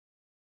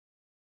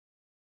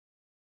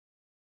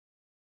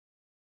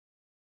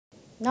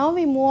Now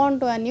we move on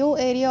to a new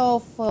area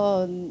of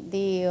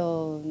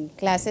the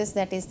classes,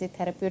 that is the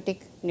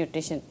therapeutic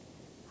nutrition.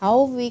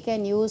 How we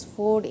can use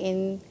food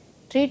in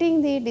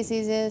treating the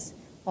diseases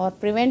or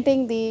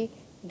preventing the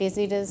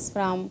diseases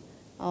from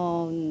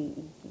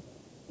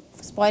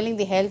spoiling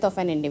the health of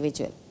an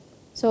individual.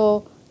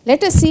 So,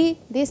 let us see,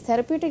 these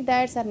therapeutic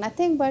diets are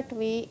nothing but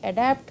we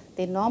adapt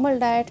the normal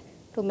diet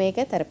to make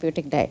a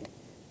therapeutic diet.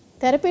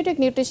 Therapeutic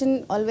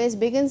nutrition always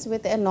begins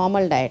with a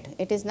normal diet.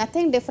 It is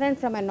nothing different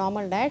from a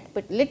normal diet,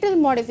 but little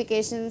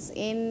modifications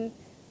in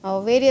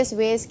various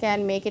ways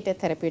can make it a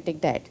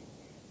therapeutic diet.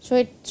 So,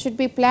 it should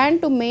be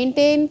planned to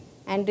maintain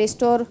and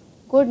restore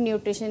good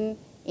nutrition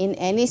in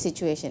any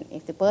situation.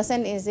 If the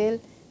person is ill,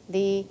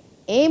 the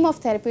aim of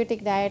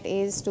therapeutic diet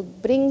is to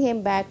bring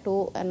him back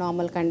to a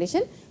normal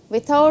condition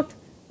without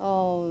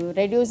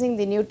reducing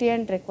the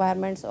nutrient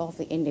requirements of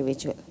the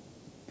individual.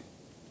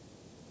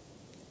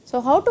 So,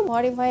 how to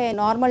modify a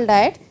normal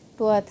diet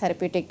to a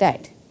therapeutic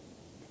diet?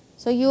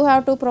 So, you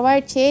have to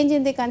provide change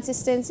in the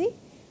consistency.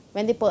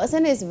 When the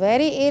person is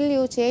very ill,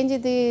 you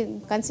change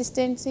the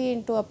consistency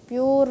into a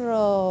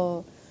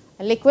pure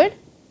liquid,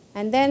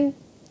 and then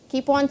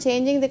keep on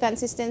changing the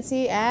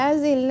consistency.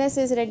 As the illness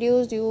is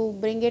reduced, you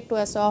bring it to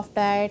a soft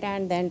diet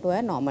and then to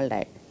a normal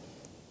diet.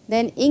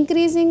 Then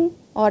increasing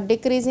or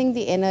decreasing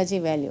the energy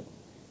value.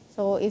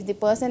 So, if the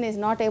person is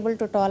not able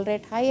to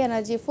tolerate high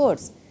energy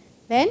foods,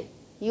 then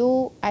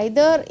you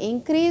either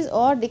increase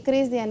or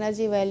decrease the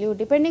energy value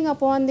depending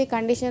upon the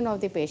condition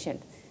of the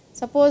patient.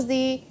 Suppose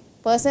the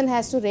person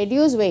has to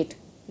reduce weight,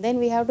 then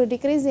we have to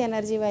decrease the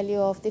energy value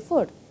of the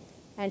food.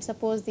 And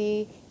suppose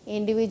the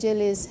individual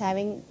is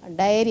having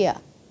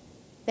diarrhea,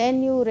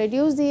 then you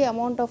reduce the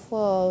amount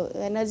of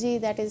energy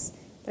that is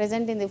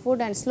present in the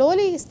food and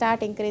slowly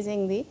start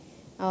increasing the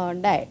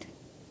diet.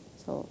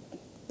 So,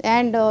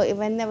 and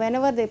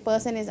whenever the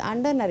person is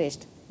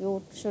undernourished,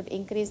 you should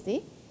increase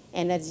the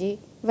energy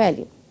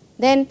value.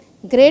 Then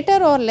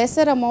greater or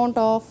lesser amount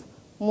of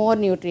more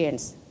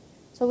nutrients.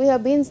 So, we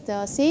have been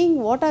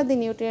seeing what are the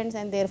nutrients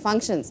and their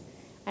functions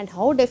and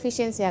how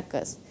deficiency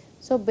occurs.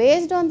 So,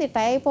 based on the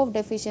type of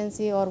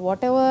deficiency or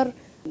whatever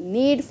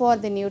need for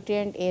the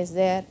nutrient is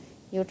there,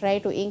 you try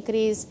to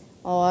increase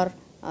or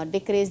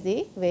decrease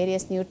the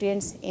various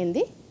nutrients in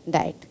the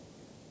diet.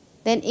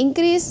 Then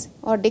increase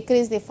or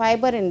decrease the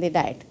fiber in the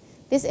diet.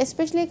 This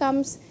especially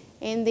comes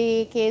in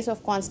the case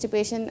of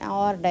constipation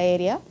or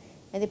diarrhea.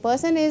 And the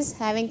person is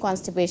having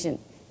constipation,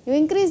 you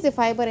increase the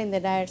fiber in the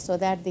diet so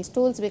that the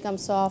stools become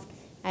soft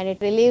and it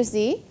relieves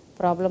the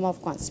problem of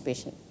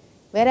constipation.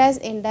 Whereas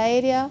in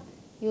diarrhea,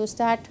 you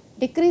start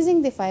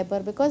decreasing the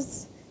fiber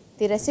because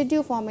the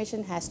residue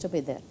formation has to be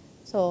there.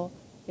 So,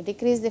 you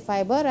decrease the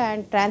fiber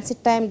and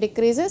transit time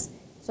decreases,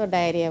 so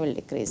diarrhea will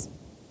decrease.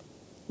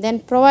 Then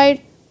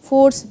provide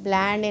foods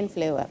bland in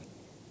flavor.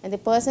 And the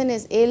person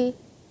is ill,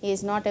 he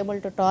is not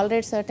able to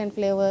tolerate certain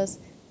flavors,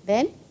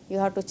 then you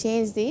have to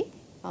change the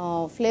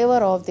flavor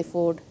of the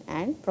food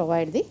and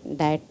provide the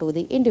diet to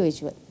the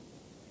individual.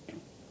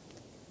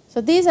 So,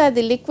 these are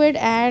the liquid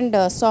and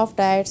soft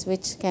diets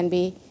which can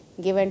be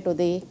given to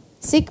the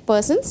sick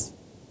persons.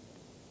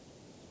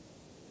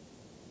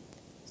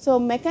 So,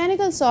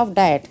 mechanical soft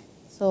diet.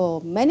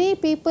 So, many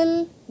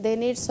people they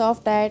need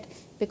soft diet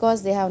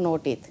because they have no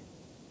teeth.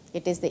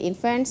 It is the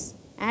infants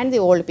and the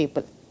old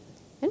people.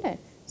 Right?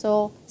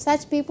 So,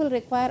 such people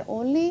require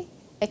only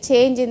a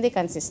change in the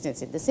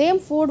consistency. The same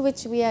food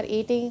which we are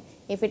eating,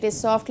 if it is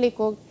softly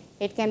cooked,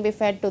 it can be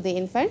fed to the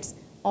infants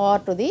or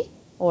to the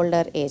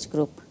older age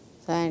group.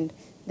 So, and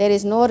there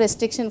is no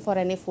restriction for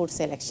any food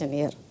selection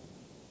here.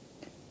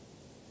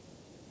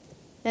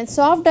 Then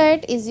soft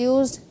diet is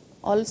used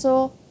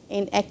also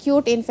in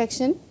acute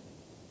infection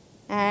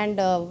and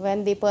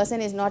when the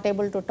person is not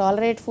able to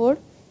tolerate food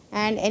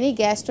and any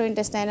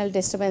gastrointestinal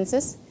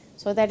disturbances,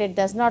 so that it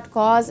does not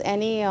cause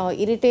any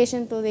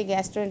irritation to the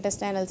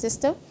gastrointestinal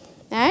system,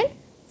 and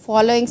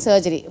following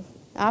surgery.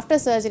 After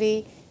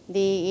surgery,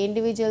 the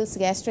individual's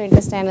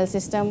gastrointestinal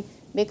system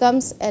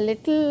becomes a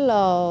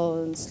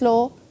little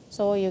slow,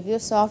 so you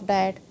give soft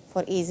diet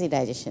for easy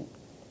digestion.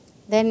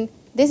 Then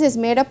this is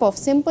made up of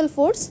simple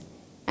foods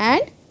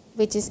and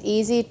which is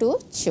easy to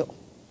chew.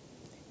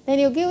 Then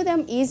you give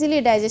them easily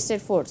digested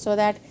food so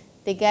that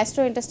the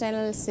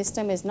gastrointestinal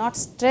system is not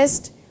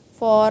stressed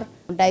for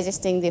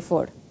digesting the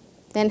food.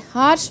 Then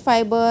harsh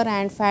fiber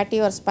and fatty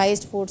or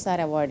spiced foods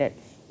are avoided.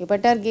 You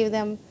better give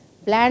them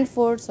bland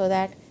food so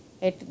that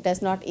it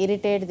does not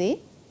irritate the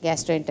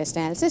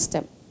gastrointestinal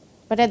system.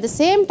 But at the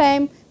same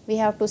time, we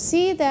have to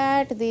see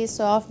that the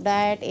soft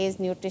diet is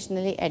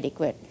nutritionally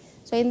adequate.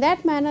 So, in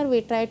that manner,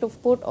 we try to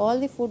put all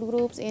the food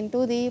groups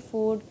into the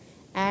food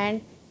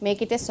and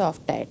make it a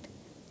soft diet.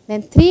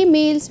 Then 3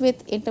 meals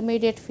with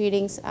intermediate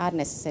feedings are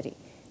necessary.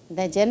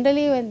 Then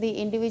generally, when the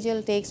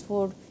individual takes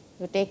food,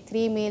 you take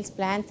 3 meals,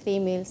 plan 3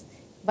 meals,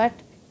 but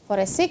for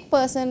a sick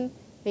person,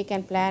 we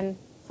can plan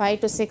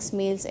 5 to 6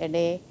 meals a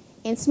day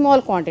in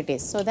small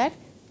quantities, so that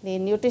the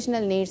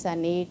nutritional needs are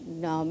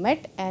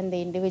met and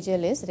the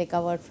individual is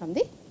recovered from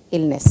the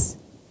illness.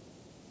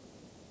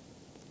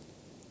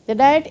 The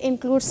diet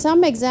includes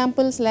some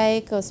examples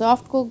like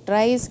soft cooked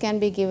rice can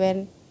be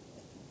given,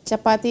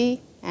 chapati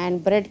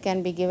and bread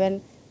can be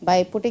given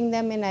by putting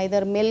them in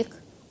either milk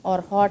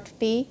or hot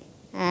tea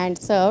and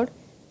served.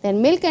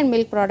 Then milk and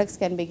milk products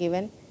can be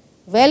given,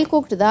 well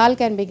cooked dal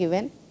can be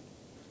given,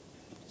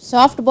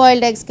 soft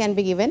boiled eggs can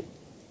be given,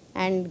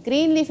 and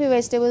green leafy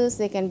vegetables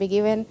they can be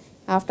given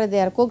after they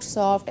are cooked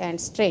soft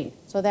and strained,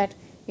 so that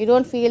you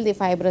don't feel the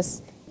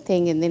fibrous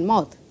thing in the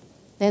mouth.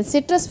 Then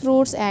citrus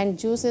fruits and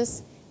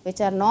juices which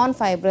are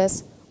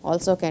non-fibrous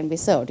also can be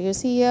served. You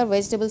see here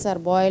vegetables are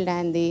boiled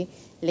and the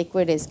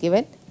liquid is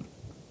given.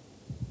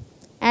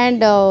 And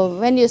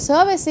when you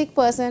serve a sick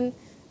person,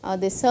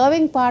 the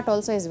serving part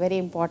also is very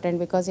important,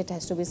 because it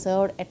has to be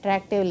served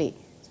attractively,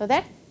 so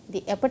that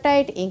the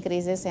appetite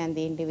increases and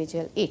the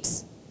individual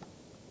eats.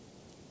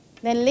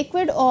 Then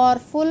liquid or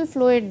full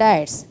fluid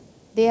diets,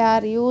 they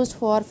are used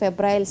for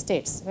febrile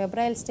states.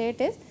 Febrile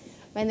state is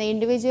when the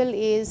individual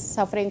is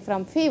suffering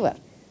from fever.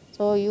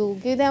 So you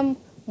give them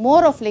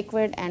more of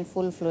liquid and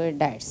full fluid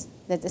diets.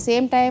 At the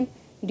same time,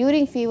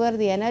 during fever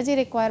the energy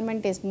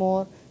requirement is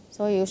more,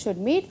 so you should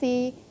meet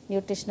the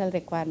nutritional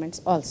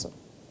requirements also.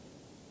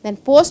 Then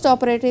post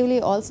operatively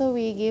also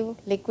we give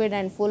liquid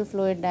and full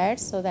fluid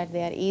diets, so that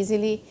they are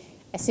easily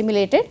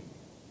assimilated.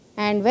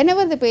 And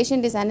whenever the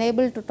patient is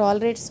unable to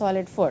tolerate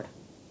solid food,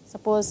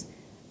 suppose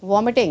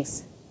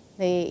vomitings,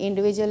 the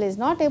individual is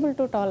not able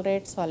to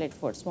tolerate solid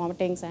foods,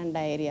 vomitings and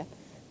diarrhea,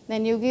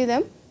 then you give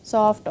them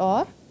soft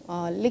or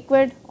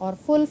liquid or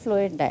full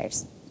fluid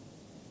diets.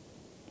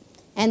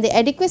 And the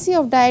adequacy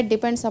of diet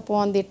depends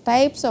upon the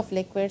types of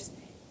liquids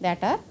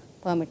that are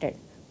permitted.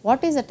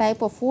 What is the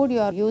type of food you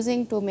are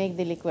using to make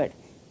the liquid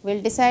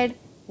will decide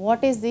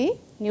what is the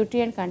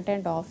nutrient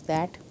content of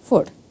that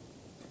food.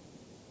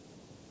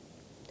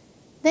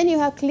 Then you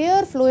have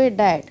clear fluid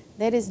diet.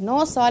 There is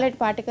no solid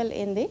particle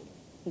in the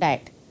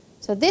diet.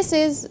 So this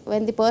is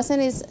when the person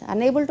is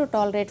unable to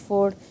tolerate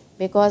food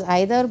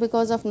either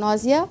because of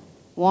nausea,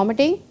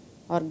 vomiting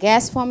or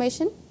gas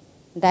formation,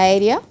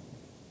 diarrhea,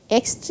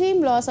 extreme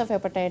loss of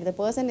appetite. The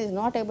person is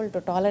not able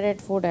to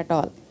tolerate food at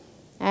all,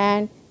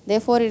 and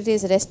therefore it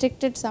is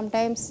restricted.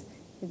 Sometimes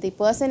the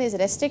person is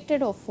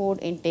restricted of food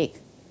intake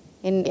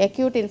in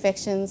acute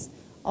infections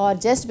or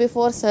just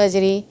before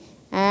surgery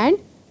and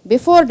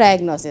before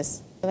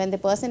diagnosis, when the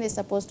person is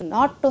supposed to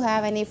not to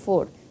have any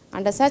food.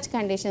 Under such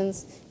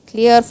conditions,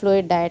 clear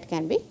fluid diet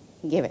can be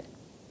given.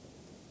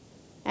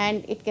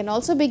 And it can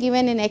also be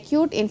given in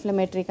acute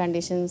inflammatory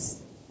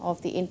conditions of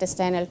the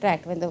intestinal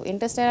tract. When the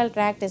intestinal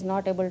tract is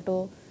not able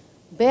to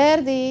bear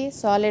the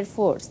solid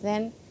foods,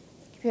 then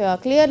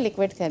clear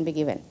liquid can be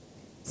given.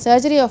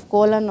 Surgery of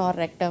colon or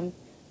rectum,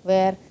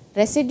 where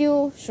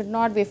residue should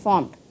not be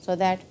formed, so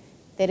that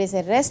there is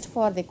a rest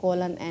for the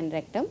colon and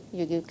rectum,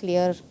 you give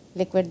clear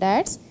liquid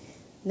diets.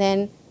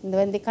 Then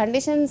when the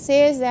condition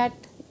says that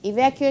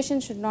evacuation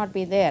should not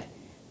be there,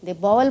 the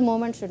bowel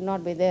movement should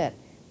not be there,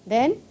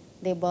 then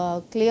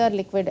the clear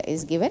liquid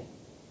is given.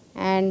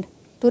 And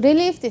to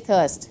relieve the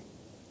thirst,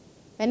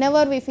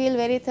 whenever we feel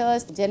very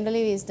thirst,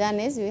 generally is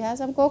done is we have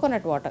some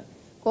coconut water.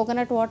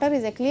 Coconut water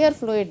is a clear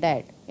fluid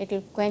diet, it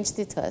will quench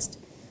the thirst.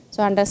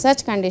 So under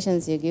such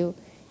conditions you give.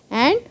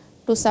 And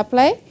to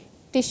supply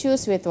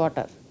tissues with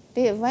water.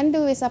 When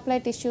do we supply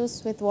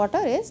tissues with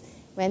water is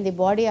when the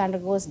body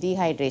undergoes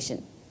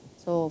dehydration.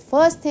 So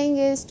first thing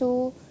is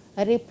to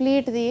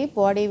replete the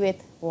body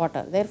with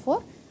water.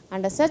 Therefore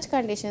under such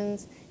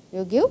conditions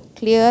you give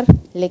clear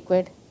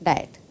liquid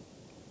diet.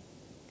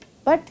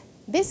 But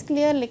this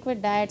clear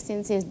liquid diet,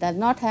 since it does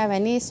not have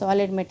any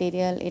solid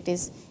material, it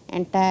is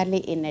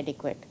entirely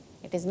inadequate.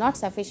 It is not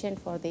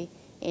sufficient for the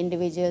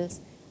individual's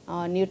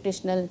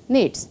nutritional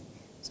needs.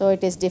 So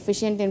it is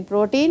deficient in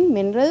protein,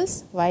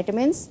 minerals,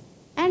 vitamins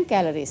and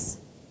calories.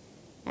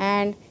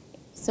 And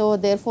so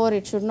therefore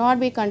it should not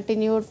be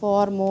continued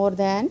for more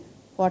than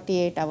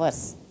 48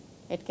 hours.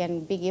 It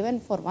can be given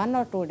for 1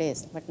 or 2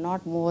 days, but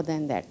not more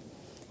than that.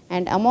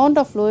 And amount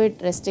of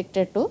fluid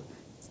restricted to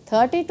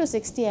 30 to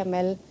 60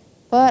 ml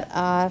per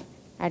hour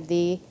at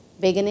the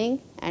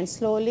beginning, and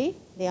slowly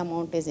the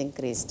amount is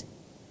increased.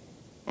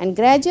 And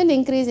gradual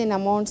increase in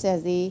amounts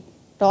as the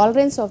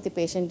tolerance of the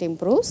patient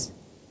improves,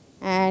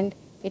 and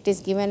it is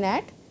given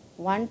at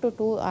 1 to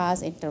 2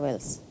 hours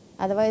intervals.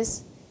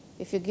 Otherwise,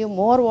 if you give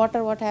more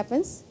water, what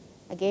happens?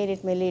 Again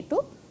it may lead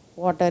to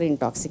water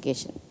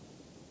intoxication.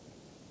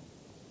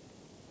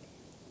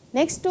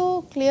 Next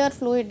to clear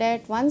fluid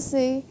diet, once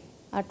the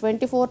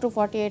 24 to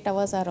 48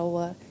 hours are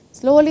over,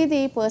 slowly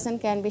the person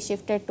can be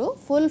shifted to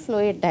full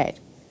fluid diet.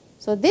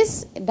 So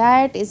this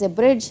diet is a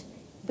bridge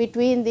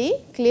between the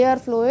clear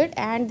fluid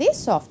and the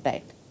soft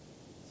diet.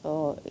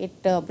 So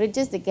it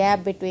bridges the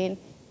gap between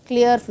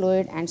clear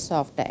fluid and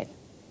soft diet.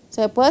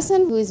 So a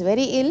person who is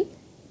very ill,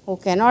 who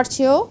cannot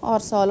chew or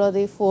swallow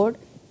the food,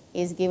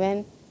 is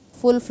given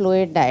full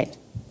fluid diet.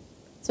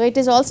 So it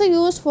is also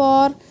used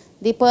for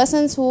the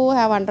persons who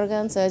have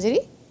undergone surgery,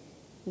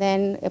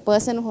 then a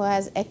person who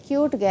has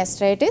acute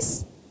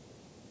gastritis,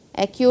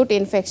 acute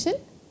infection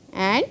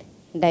and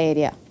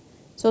diarrhea.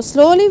 So,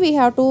 slowly we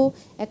have to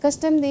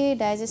accustom the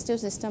digestive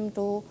system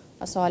to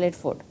a solid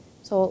food.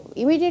 So,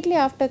 immediately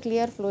after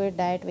clear fluid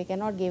diet we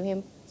cannot give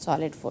him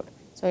solid food.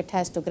 So, it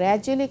has to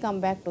gradually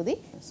come back to the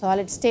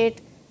solid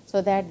state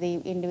so that the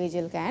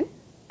individual can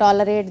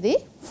tolerate the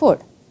food.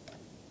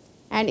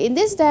 And in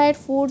this diet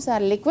foods are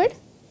liquid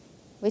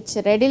which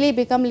readily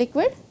become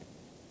liquid,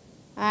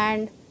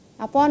 and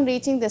upon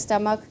reaching the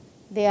stomach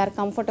they are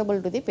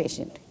comfortable to the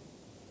patient,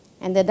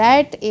 and the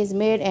diet is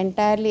made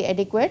entirely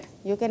adequate.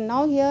 You can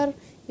now here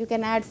you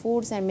can add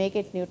foods and make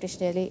it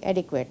nutritionally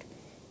adequate,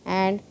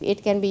 and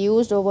it can be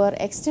used over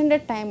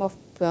extended time of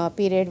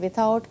period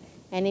without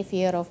any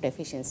fear of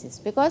deficiencies,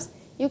 because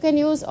you can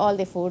use all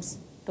the foods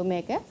to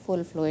make a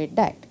full fluid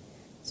diet.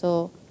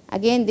 So,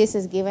 again this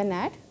is given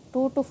at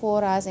 2 to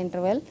 4 hours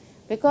interval,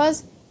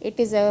 because it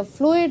is a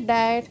fluid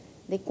diet,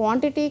 the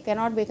quantity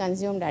cannot be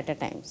consumed at a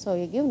time. So,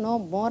 you give no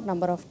more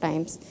number of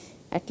times,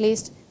 at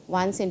least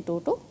once in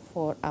 2 to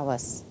 4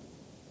 hours.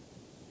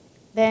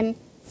 Then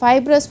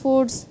fibrous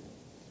foods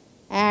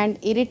and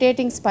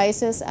irritating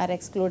spices are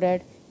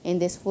excluded in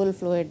this full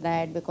fluid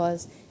diet,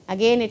 because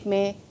again it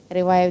may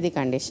revive the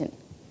condition,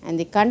 and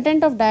the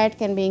content of diet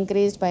can be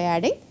increased by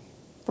adding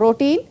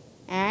protein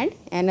and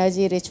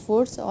energy rich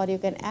foods, or you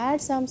can add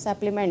some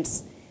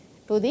supplements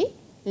to the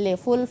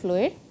full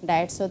fluid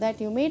diet so that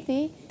you meet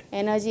the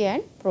energy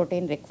and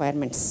protein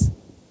requirements.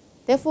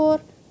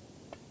 Therefore,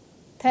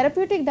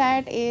 therapeutic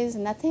diet is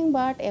nothing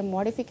but a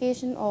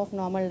modification of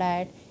normal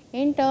diet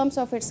in terms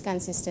of its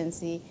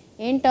consistency,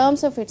 in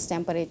terms of its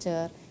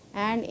temperature,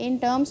 and in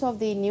terms of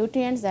the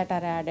nutrients that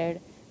are added,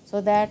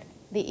 so that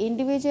the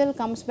individual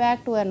comes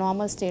back to a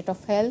normal state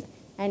of health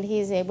and he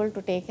is able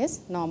to take his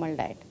normal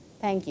diet.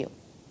 Thank you.